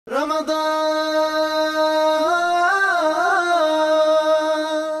رمضان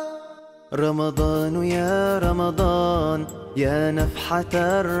يا رمضان يا نفحة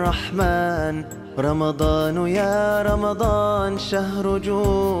الرحمن، رمضان يا رمضان شهر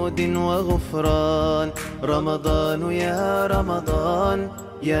جود وغفران، رمضان يا رمضان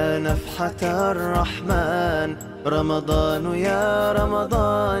يا نفحة الرحمن، رمضان يا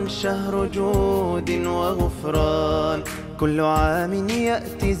رمضان شهر جود وغفران، كل عام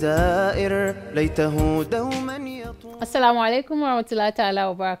يأتي زائر ليته دوما يطول. Assalamu alaikum wa rahmatullahi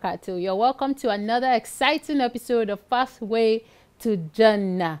ta'ala wa barakatuh. You're welcome to another exciting episode of Pathway to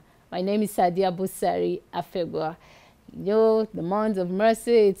Jannah. My name is Sadia Busari Afegwa. You know, the month of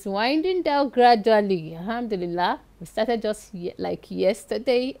mercy, it's winding down gradually. Alhamdulillah. We started just like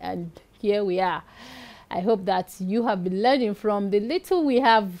yesterday and here we are. I hope that you have been learning from the little we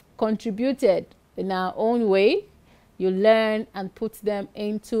have contributed in our own way. You learn and put them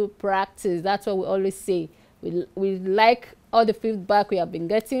into practice. That's what we always say. We like all the feedback we have been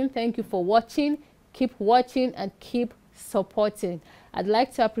getting. Thank you for watching. Keep watching and keep supporting. I'd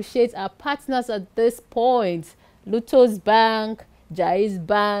like to appreciate our partners at this point. Lutos Bank, Jaiz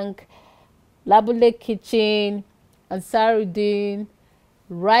Bank, Labule Kitchen, Ansarudin,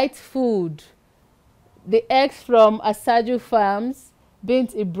 Right Food, the eggs from Asaju Farms,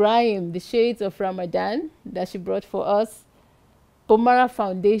 Bint Ibrahim, the shades of Ramadan that she brought for us, Pomara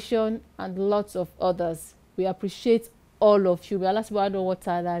Foundation, and lots of others. We appreciate all of you. May Allah subhanahu wa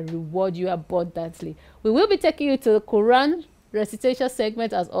ta'ala reward you abundantly. We will be taking you to the Quran recitation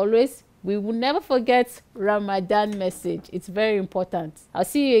segment as always. We will never forget Ramadan message. It's very important. I'll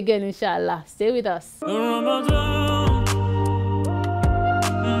see you again, inshallah. Stay with us.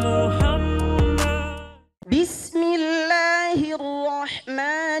 Bismillahir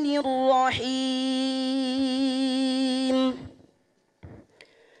Rahmanir Rahim.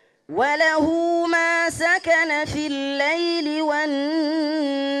 وله ما سكن في الليل والنهار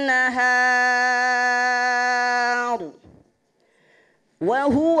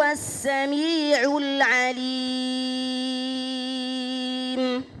وهو السميع العليم.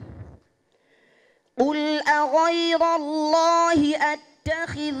 قل أغير الله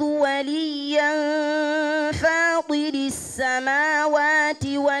أتخذ وليا فاطر السماوات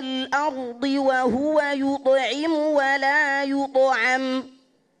والأرض وهو يطعم ولا يطعم.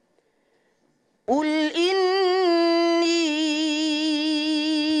 قل إني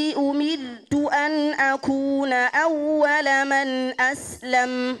أمرت أن أكون أول من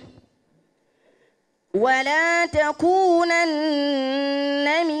أسلم ولا تكونن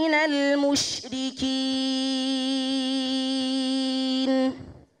من المشركين.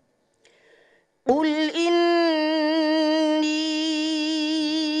 قل إني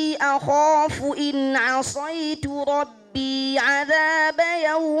أخاف إن عصيت ربي عذاب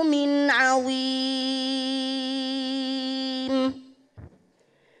يوم عظيم.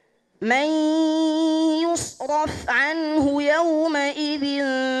 من يصرف عنه يومئذ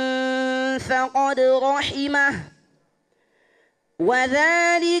فقد رحمه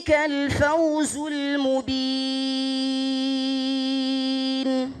وذلك الفوز المبين.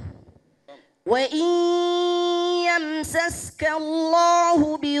 وإن يمسسك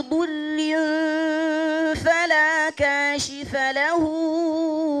الله بضر فلا كاشف له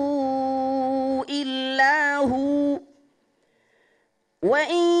إلا هو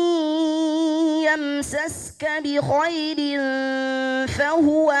وإن يمسسك بخير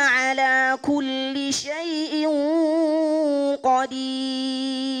فهو على كل شيء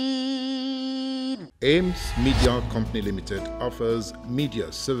قدير. Ames Media Company Limited offers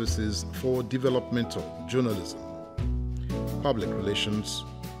media services for developmental journalism, public relations,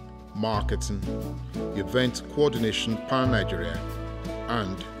 marketing, event coordination pan-Nigeria,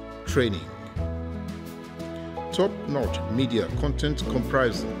 and training. Top-notch media content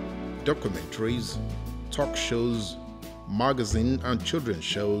comprising documentaries, talk shows, magazine and children's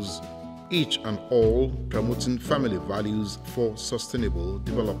shows, each and all promoting family values for sustainable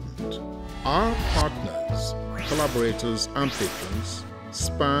development. Our partners, collaborators and patrons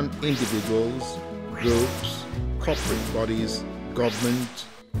span individuals, groups, corporate bodies, government,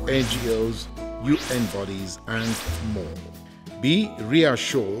 NGOs, UN bodies, and more. Be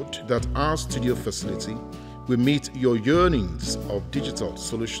reassured that our studio facility will meet your yearnings of digital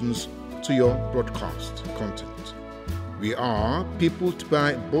solutions to your broadcast content. We are peopled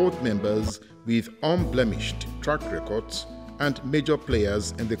by board members with unblemished track records and major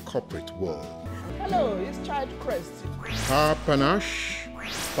players in the corporate world. Hello, it's Child Crest. Her panache,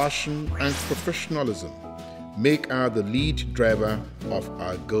 passion and professionalism make her the lead driver of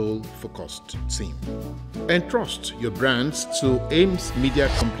our goal-focused team. Entrust your brands to Ames Media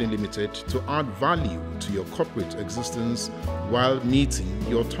Company Limited to add value to your corporate existence while meeting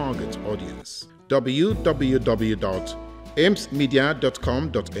your target audience.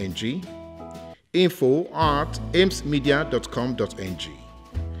 www.amesmedia.com.ng, info@amesmedia.com.ng.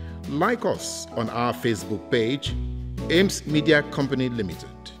 Like us on our Facebook page, Ames Media Company Limited.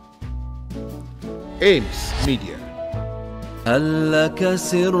 Ames Media.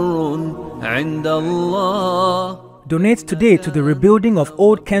 Donate today to the rebuilding of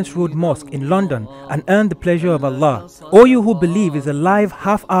Old Kent Road Mosque in London and earn the pleasure of Allah. All You Who Believe is a live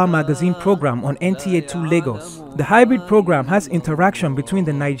half-hour magazine program on NTA2 Lagos. The hybrid program has interaction between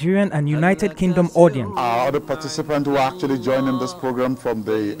the Nigerian and United Kingdom audience. Our other participants who are actually joining this program from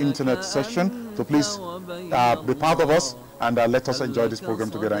the internet session, so please be part of us and let us enjoy this program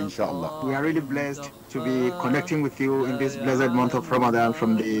together, inshallah. We are really blessed to be connecting with you in this blessed month of Ramadan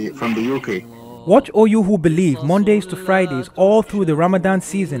from the UK. Watch All You Who Believe Mondays to Fridays all through the Ramadan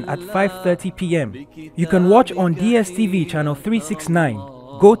season at 5:30 p.m. You can watch on DSTV channel 369,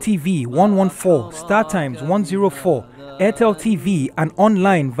 GoTV 114, StarTimes 104, Airtel TV and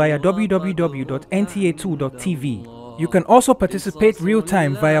online via www.nta2.tv. You can also participate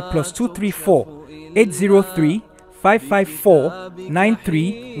real-time via +234 803 554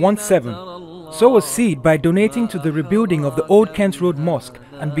 9317. Sow a seed by donating to the rebuilding of the Old Kent Road Mosque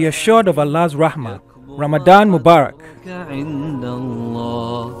and be assured of Allah's rahmah. Ramadan Mubarak.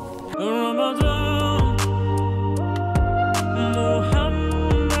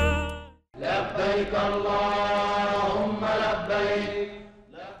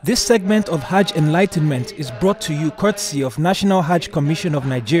 This segment of Hajj Enlightenment is brought to you courtesy of National Hajj Commission of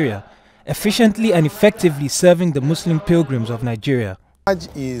Nigeria, efficiently and effectively serving the Muslim pilgrims of Nigeria. Hajj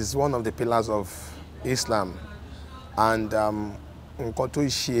is one of the pillars of Islam, and nǹkan tó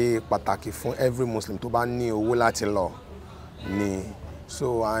ṣe pàtàkì fún every Muslim tó bá ní owó láti lọ ni.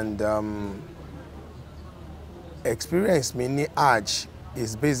 So and experience mi ní Hajj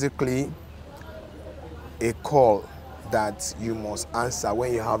is basically a call that you must answer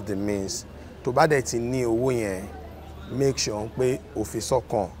when you have the means. Tó bá dẹ̀ ti ní owó yẹn, make sure pé o fi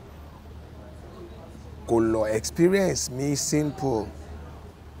sọ́kàn. Kò lọ experience mi simple.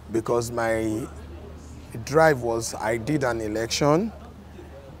 Because my drive was, I did an election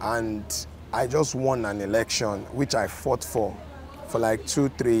and I just won an election which I fought for like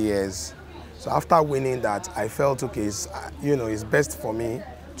 2-3 years. So after winning that, I felt okay, it's best for me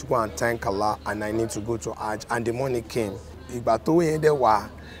to go and thank Allah, and I need to go to Hajj, and the money came. Ìgbà tó yẹn dẹ̀ wá,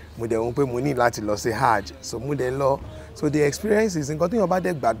 mo dẹ̀ wọ́n pé mo ní láti lọ sí Hajj, so mo dẹ̀ lọ. So the experience is nǹkan tí wọ́n bá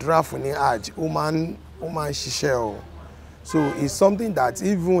dẹ̀ gbàdúrà fún ní Hajj, ó máa ń ṣiṣẹ́ o. So it's something that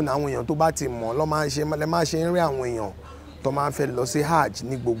even àwọn èèyàn tó bá ti mọ̀ lọ́ máa ṣe ń rí àwọn èèyàn tó máa fẹ́ lọ sí Hajj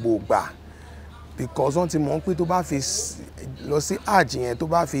ní gbogbo ìgbà, because wọ́n ti mọ̀ pé tó bá fi lọ sí Hajj yẹn tó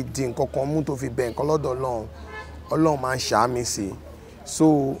bá fi di nǹkan kan mú tó fi bẹ̀ nǹkan lọ́dọ̀ Ọlọ́run, Ọlọ́run máa ń ṣàmì sí.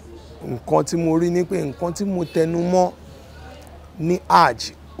 So nǹkan tí mo rí ni pé nǹkan tí mo tẹnu mọ́ ní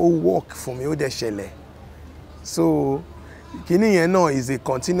Hajj ó work fún mi, ó dẹ̀ ṣẹlẹ̀. So kíní yẹn náà is a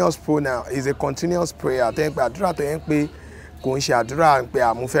continuous prayer tẹ́ ń pè àdúrà tó yẹn pé kò ń ṣe àdúrà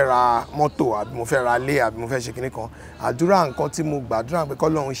pé mo fẹ́ ra mọ́tò àbí mo fẹ́ ra ilé àbí mo fẹ́ ṣe kíní kan. Àdúrà nǹkan tí mo gbàdúrà pé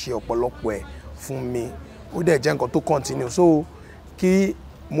k'Ọlọ́run ṣe ọ̀pọ̀lọpọ̀ ẹ̀ fún mi, ó dẹ̀ jẹ́ nǹkan tó continue. So kí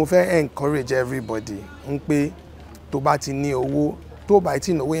mo fẹ́ encourage everybody ń pé tó bá ti ní owó, tó bá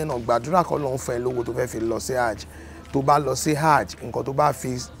ti ní owó yẹn náà gbàdúrà k'Ọlọ́run fún ẹ lówó tó fẹ́ fi lọ sí Hajj. Tó bá lọ sí Hajj, nǹkan tó bá fi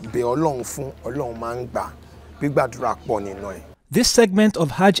bẹ̀ Ọlọ́run fún, Ọlọ́run máa ń gbà. Gbígbàdúrà pọ̀ nínú ẹ̀. This segment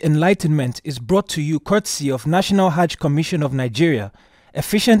of Hajj Enlightenment is brought to you courtesy of National Hajj Commission of Nigeria,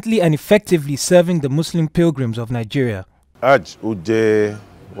 efficiently and effectively serving the Muslim pilgrims of Nigeria. Hajj ó jẹ́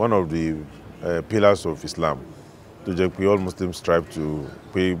one of the pillars of Islam. Tó jẹ́ pé all Muslims strive to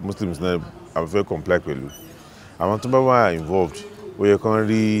pay. Muslims náà fẹ́ comply pẹ̀lú. Àwọn tó bá wà involved, ó yẹ kán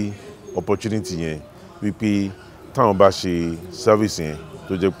rí opportunity yẹn wípé táwọn bá ṣe service yẹn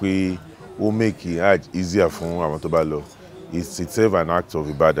tó jẹ́ pé ó make Hajj easier fún àwọn tó bá lọ. It's itself an act of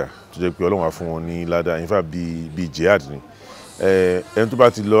ibadah tó jẹ́ pé Ọlọ́run á fún wọn ní ládàá, in fact bí jihad ni. Ẹni tó bá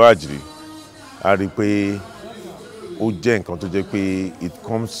ti lọ Hajj rí a rí pé ó jẹ́ nǹkan tó jẹ́ pé it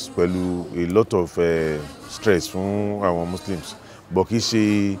comes pẹ̀lú a lot of stress fún àwọn Muslims, but kì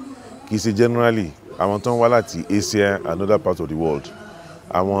í ṣe generally. Àwọn tó ń wá láti Asia and other parts of the world,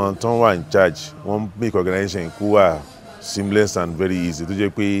 àwọn tó ń wà in charge, wọ́n make organization kó wà seamless and very easy tó jẹ́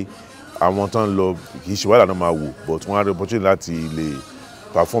pé àwọn tó ń lọ kì í ṣe wàhálà náà máa wò, but wọ́n á rí opportunity láti lè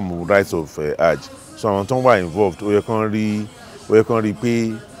perform rites of Hajj. So àwọn tó ń wà involved ó yẹ kán rí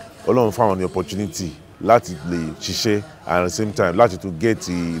pé Ọlọ́run fáwọn ní opportunity láti lè ṣiṣẹ́ and at the same time láti tún get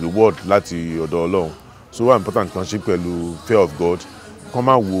the reward láti ọ̀dọ̀ Ọlọ́run. So what's important kan ṣe pẹ̀lú fear of God, kàn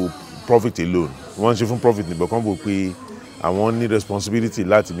máa wo profit alone. Wọ́n ṣe fún profit nìkan, kàn wò pé àwọn ní responsibility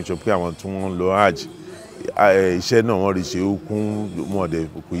láti make sure pé àwọn tí wọ́n lọ hajj iṣẹ́ náà wọ́n rí ṣe ó kún mọ́ ọ̀dẹ̀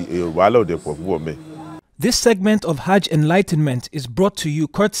wàhálà ọ̀dẹ̀ pọ̀ púpọ̀ mẹ́. This segment of Hajj Enlightenment is brought to you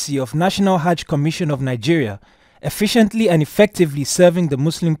courtesy of National Hajj Commission of Nigeria, efficiently and effectively serving the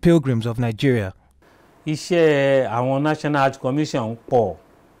Muslim pilgrims of Nigeria. Iṣẹ́ àwọn National Hajj Commission pọ̀,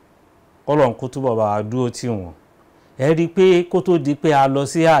 Ọlọ́run kó túbọ̀ bá wa dúró tì wọ́n. Ẹ rí i pé kó tó di pé a lọ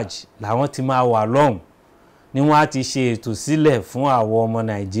sí hajj làwọn ti máa wà lọ́hùn ni wọ́n á ti ṣe ètò sílẹ̀ fún àwọn ọmọ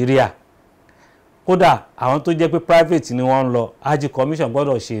Nàìjíríà. Kódà àwọn tó jẹ́ pé private ni wọ́n ń lọ, Hajj Commission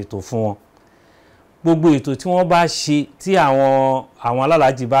gbọ́dọ̀ ṣe ètò fún wọn. Gbogbo ètò tí wọ́n bá ṣe tí àwọn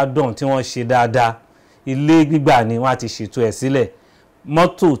alálàájì bá dán tí wọ́n ṣe dáadáa, ilé gbígbà ni wọ́n á ti ṣètò ẹ̀ sílẹ̀.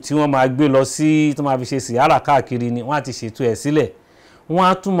 Mọ́tò tí wọ́n máa gbé lọ sí tó máa fi ṣe síyàrá káàkiri ni wọ́n á ti ṣètò ẹ̀ sílẹ̀. Wọ́n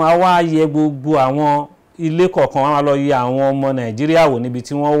á tún máa wá yẹ gbogbo àwọn ilé kọ̀ọ̀kan, wọ́n á lọ yẹ àwọn ọmọ Nàìjíríà wò níbi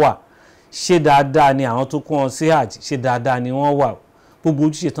tí wọ́n wà. Ṣé dáadáa ni àwọn tó kó wọn sí hajj, ṣé dáadáa ni wọ́n wà. Gbogbo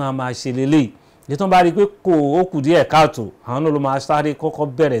ojúṣe tán á máa ṣe lélẹ́yìí. Èyí tó ń bá rí i pé ó kù díẹ̀ káàtó, àwọn náà ló máa sáré kọ́kọ́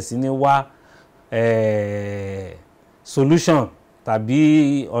bẹ̀rẹ̀ sí ní wá solution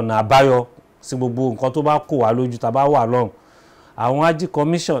tàbí ọ̀nà àbáyọ sí gbogbo nǹkan tó bá kó wá lójú tá bá wà lọ́hùn. Àwọn Hajj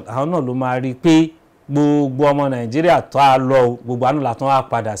Commission àwọn náà ló máa rí i pé gbogbo ọmọ Nàìjíríà tó a lọ gbogbo àánú làtọ́ wá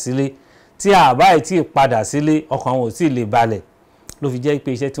padà sílé. Tí àbá ẹ̀ tí ì padà sílé ọkàn wọn ò tí ì lè balẹ̀. Ló fi jẹ́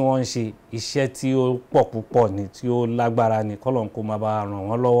pé iṣẹ́ tí wọ́n ń ṣe iṣẹ́ tí ó pọ̀ púpọ̀ ni, tí ó lágbára ni, k'Ọlọ́run kó máa bá ràn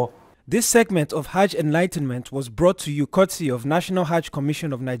wọ́n lọ́wọ́. This segment of Hajj Enlightenment was brought to you courtesy of National Hajj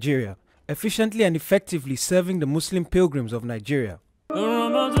Commission of Nigeria, efficiently and effectively serving the Muslim pilgrims of Nigeria.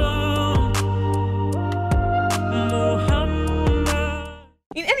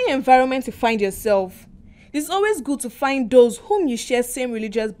 In any environment you find yourself, it's always good to find those whom you share same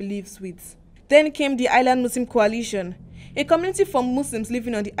religious beliefs with. Then came the Island Muslim Coalition, a community for Muslims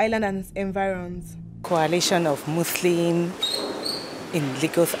living on the island and its environs. Coalition of Muslims in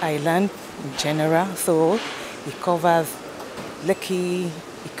Lagos Island in general, so it covers Lekki,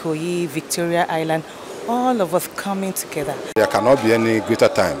 Ikoyi, Victoria Island, all of us coming together. There cannot be any greater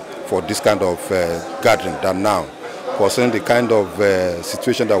time for this kind of gathering than now, concerning the kind of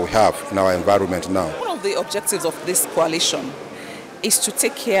situation that we have in our environment now. One of the objectives of this coalition is to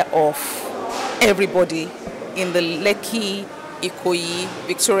take care of everybody in the Lekki, Ikoyi,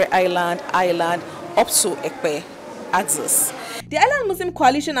 Victoria Island, up to Ekpe axis. The Island Muslim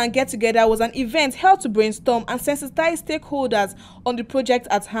Coalition and Get Together was an event held to brainstorm and sensitize stakeholders on the project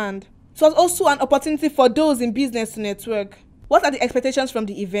at hand. It was also an opportunity for those in business to network. What are the expectations from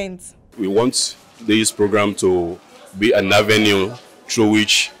the event? We want this program to be an avenue through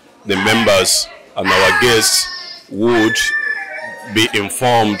which the members and our guests would be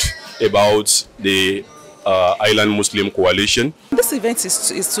informed about the Island Muslim Coalition. This event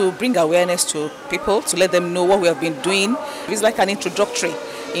is to bring awareness to people, to let them know what we have been doing. It's like an introductory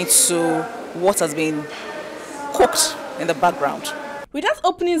into what has been cooked in the background. With that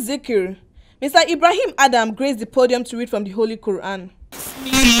opening zikr, Mr. Ibrahim Adam graced the podium to read from the Holy Quran.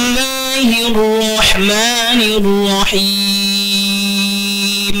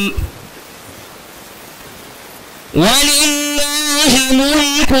 ولله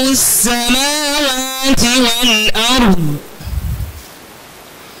ملك السماوات والأرض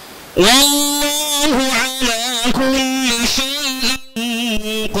والله على كل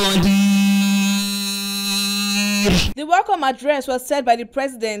شيء قدير. The welcome address was said by the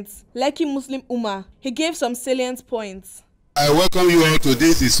President, Lekki Muslim Ummah. He gave some salient points. I welcome you all to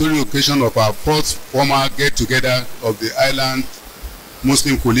this historic occasion of our fourth formal get-together of the Island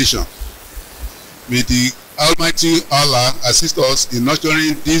Muslim Coalition. May the Almighty Allah assist us in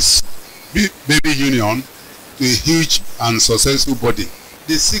nurturing this baby union to a huge and successful body.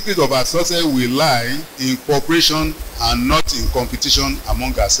 The secret of our success will lie in cooperation and not in competition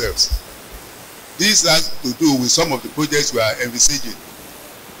among ourselves. This has to do with some of the projects we are envisaging.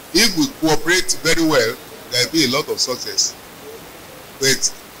 If we cooperate very well, there will be a lot of success.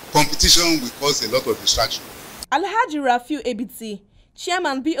 But competition will cause a lot of distraction. Alhaji Rafiu Ebiti,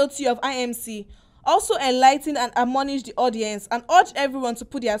 Chairman BOT of IMC, also enlightened and admonished the audience and urged everyone to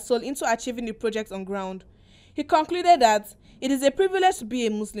put their soul into achieving the project on ground. He concluded that it is a privilege to be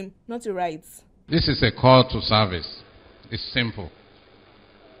a Muslim, not a right. This is a call to service. It's simple.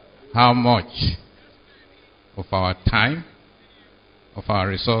 How much of our time, of our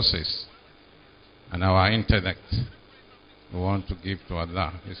resources, and our intellect we want to give to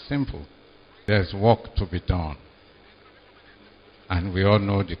Allah? It's simple. There's work to be done. And we all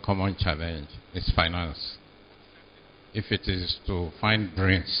know the common challenge is finance. If it is to find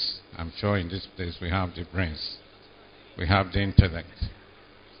brains, I'm sure in this place we have the brains, we have the intellect.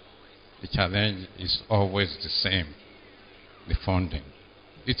 The challenge is always the same, the funding.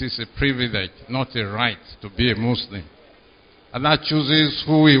 It is a privilege, not a right, to be a Muslim. Allah chooses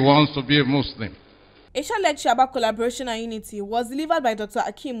who He wants to be a Muslim. A short lecture about collaboration and unity was delivered by Dr.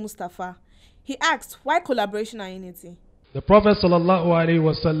 Akim Mustafa. He asked, why collaboration and unity? The Prophet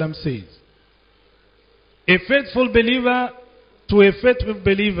ﷺ says, a faithful believer to a faithful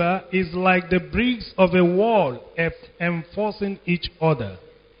believer is like the bricks of a wall enforcing each other.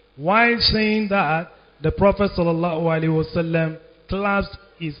 While saying that, the Prophet ﷺ clasped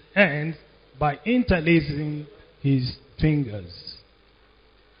his hands by interlacing his fingers.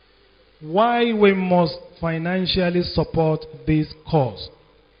 Why we must financially support this cause?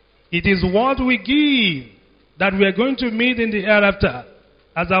 It is what we give that we are going to meet in the hereafter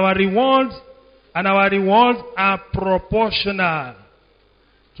as our rewards, and our rewards are proportional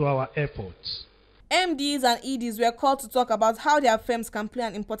to our efforts. MDs and EDs were called to talk about how their firms can play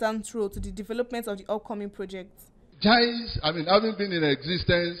an important role to the development of the upcoming projects. JAIS, having been in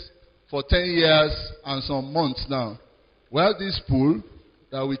existence for 10 years and some months now, we have this pool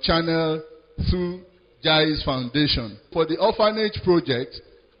that we channel through JAIS Foundation. For the orphanage project,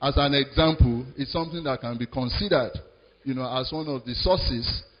 as an example, it's something that can be considered, as one of the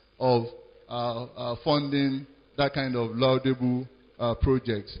sources of funding that kind of laudable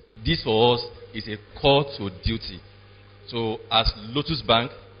projects. This for us is a call to duty. So as Lotus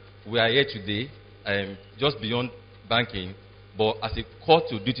Bank, we are here today, just beyond banking, but as a call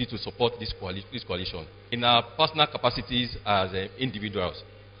to duty to support this coalition. In our personal capacities as individuals,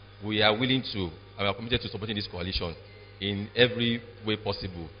 we are willing to, and we are committed to supporting this coalition in every way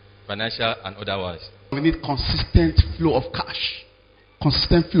possible, financial and otherwise. We need consistent flow of cash.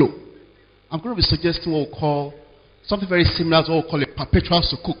 Consistent flow. I'm going to be suggesting what we call something very similar to what we call a perpetual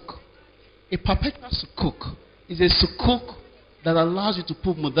sukuk. A perpetual sukuk is a sukuk that allows you to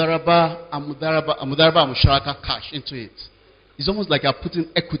put mudaraba and musharaka cash into it. It's almost like you're putting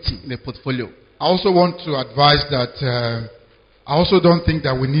equity in a portfolio. I also want to advise that I also don't think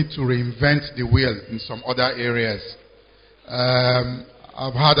that we need to reinvent the wheel in some other areas.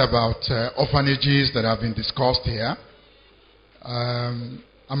 I've heard about orphanages that have been discussed here. I'm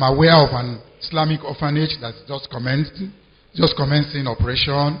aware of an Islamic orphanage that's just commencing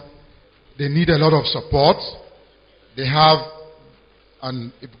operation. They need a lot of support. They have a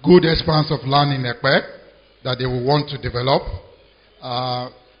good expanse of land in Ekpe that they will want to develop.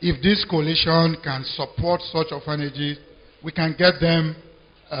 If this coalition can support such orphanages, we can get them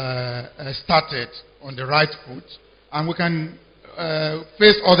started on the right foot, and we can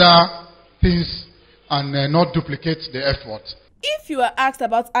face other things and not duplicate the effort. If you are asked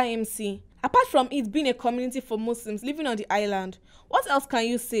about IMC, apart from it being a community for Muslims living on the island, what else can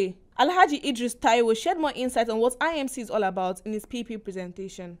you say? Alhaji Idris Taiwo shared more insight on what IMC is all about in his PP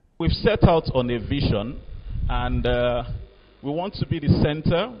presentation. We've set out on a vision, and we want to be the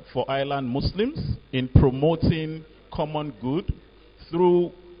center for island Muslims in promoting common good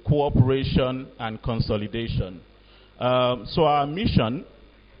through cooperation and consolidation. So our mission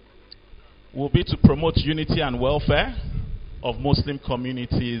will be to promote unity and welfare of Muslim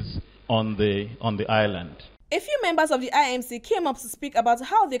communities on the island. A few members of the IMC came up to speak about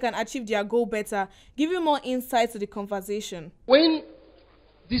how they can achieve their goal better, giving more insight to the conversation. When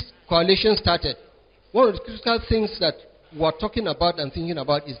this coalition started, one of the critical things that we're talking about and thinking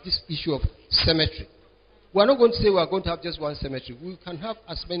about is this issue of cemetery. We're not going to say we're going to have just one cemetery. We can have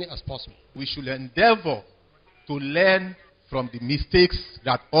as many as possible. We should endeavor to learn from the mistakes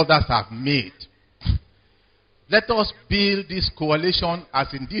that others have made. Let us build this coalition as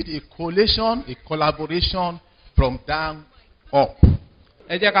indeed a coalition, a collaboration from down up.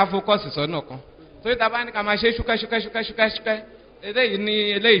 Ẹ jẹ́ ká focus sọ́nà kan. Torí tá bá ní ká máa ṣe ṣúkẹ́. Eléyìí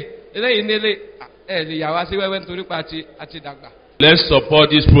ní eléyìí. Ẹ lè yà wá sí wẹ́wẹ́ nítorí pé àti dàgbà. Let's support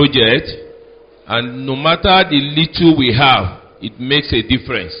this project, and no matter the little we have, it makes a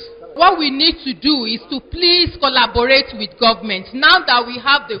difference. What we need to do is to please collaborate with government. Now that we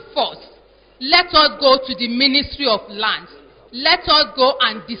have the force, let us go to the Ministry of Lands. Let us go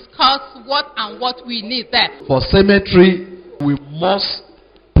and discuss what we need there. For cemetery, we must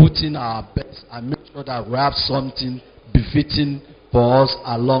put in our best and make sure that we have something befitting for us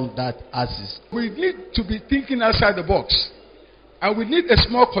along that axis. We need to be thinking outside the box. And we need a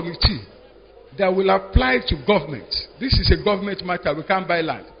small committee that will apply to government. This is a government matter. We can't buy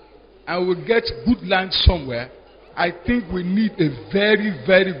land. And we'll get good land somewhere. I think we need a very,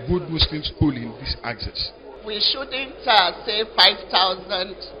 very good Muslim school in this axis. we shouldn't say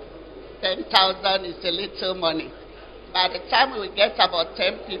 5,000, 10,000 is a little money. By the time we get about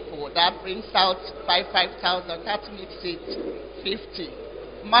 10 people, that brings out 5,000, that makes it 50.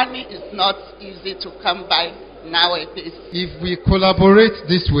 Money is not easy to come by nowadays. If we collaborate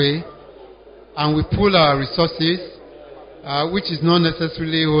this way and we pool our resources, which is not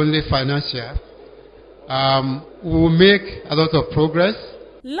necessarily only financial, we will make a lot of progress.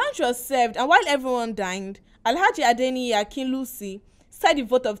 Lunch was served, and while everyone dined, Alhaji Adeni Akinlusi said the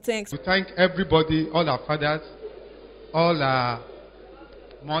vote of thanks. We thank everybody, all our fathers, all our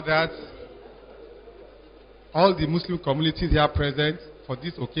mothers, all the Muslim communities here present for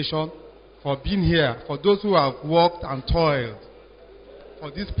this occasion, for being here, for those who have worked and toiled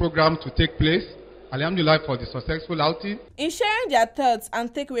for this program to take place. Alhamdulillah for the successful outing. In sharing their thoughts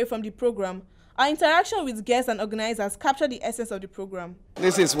and takeaway from the program, our interaction with guests and organizers captured the essence of the program.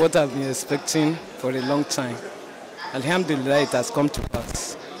 This is what I've been expecting for a long time. Alhamdulillah, it has come to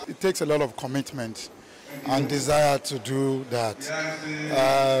pass. It takes a lot of commitment and desire to do that.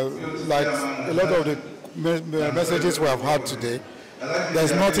 Like a lot of the messages we have had today,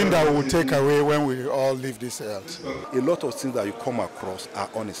 there's nothing that we will take away when we all leave this earth. A lot of things that you come across are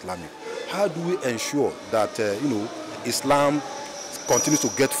un-Islamic. How do we ensure that Islam continues to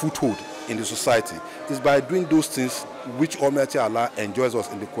get foothold in the society? It's by doing those things which Almighty Allah enjoys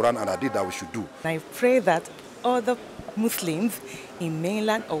us in the Quran and Hadith that we should do. I pray that other Muslims in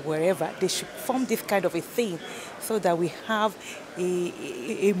mainland or wherever, they should form this kind of a thing so that we have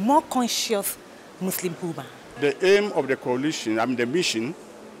a more conscious Muslim Ummah. The aim of the coalition, the mission,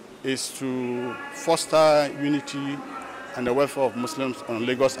 is to foster unity and the welfare of Muslims on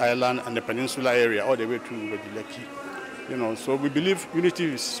Lagos Island and the peninsula area all the way to Lekki. So we believe unity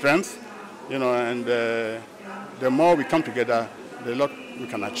is strength, and the more we come together, the lot we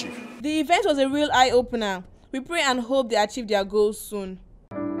can achieve. The event was a real eye-opener. We pray and hope they achieve their goals soon.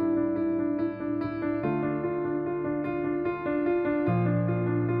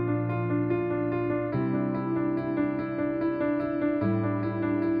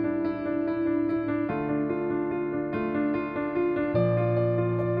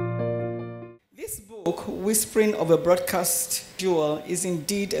 This book, Whispering of a Broadcast Jewel, is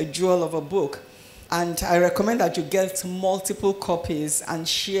indeed a jewel of a book. And I recommend that you get multiple copies and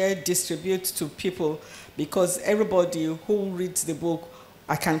share, distribute to people, because everybody who reads the book,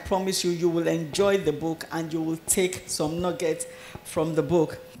 I can promise you, you will enjoy the book and you will take some nuggets from the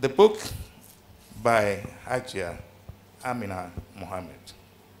book. The book by Hajia Amina Mohammed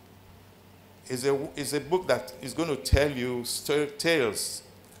is a book that is going to tell you tales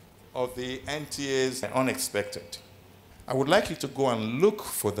of the NTA's unexpected. I would like you to go and look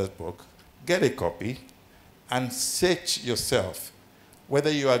for that book, get a copy, and search yourself whether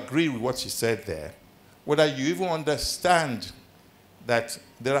you agree with what she said there, whether you even understand that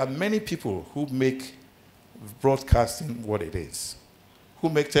there are many people who make broadcasting what it is, who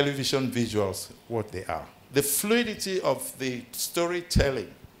make television visuals what they are. The fluidity of the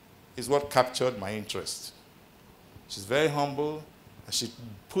storytelling is what captured my interest. She's very humble, and she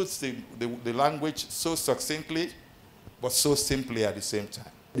puts the language so succinctly, but so simply at the same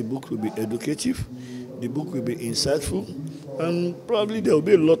time. The book will be educative, the book will be insightful, and probably there will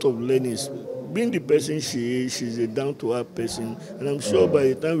be a lot of learnings. Being the person she is, she's a down-to-earth person, and I'm sure by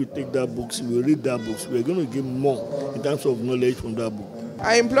the time we take that book, we read that book, we're going to get more in terms of knowledge from that book.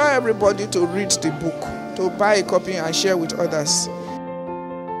 I implore everybody to read the book, to buy a copy and share with others.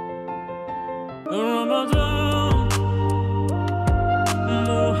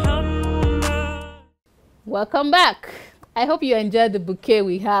 Welcome back. I hope you enjoyed the bouquet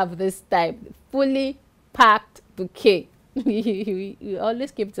we have this time. Fully packed bouquet. We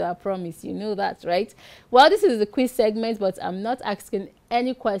always keep to our promise, you know that, right? Well, this is the quiz segment, but I'm not asking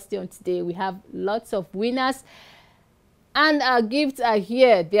any question today. We have lots of winners, and our gifts are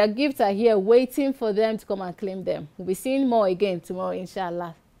here. Their gifts are here waiting for them to come and claim them. We'll be seeing more again tomorrow,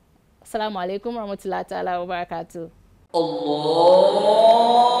 inshallah. Assalamu alaikum warahmatullahi ta'ala wa barakatuh.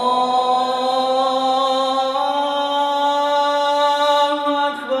 Allah.